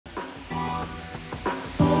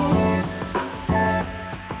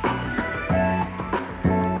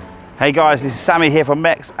Hey guys, this is Sammy here from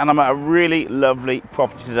Mecs and I'm at a really lovely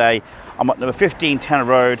property today. I'm at number 15 Tennal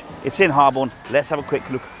Road. It's in Harborne. Let's have a quick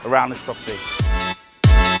look around this property.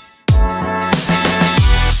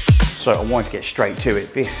 So I wanted to get straight to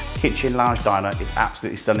it. This kitchen lounge diner is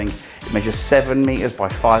absolutely stunning. It measures 7 meters by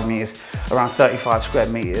 5 meters, around 35 square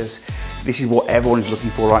meters. This is what everyone is looking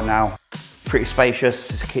for right now. Pretty spacious,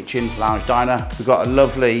 it's a kitchen lounge diner. We've got a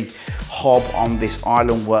lovely hob on this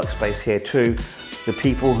island workspace here too. The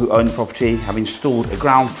people who own the property have installed a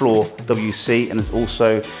ground floor WC, and there's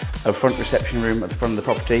also a front reception room at the front of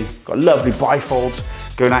the property. Got lovely bifolds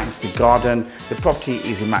going out into the garden. The property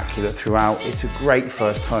is immaculate throughout. It's a great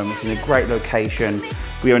first home. It's in a great location.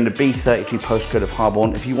 We are in the B32 postcode of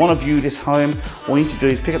Harborne. If you want to view this home, all you need to do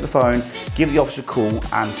is pick up the phone, give the office a call,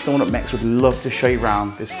 and someone at Mecs would love to show you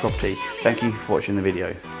around this property. Thank you for watching the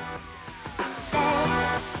video.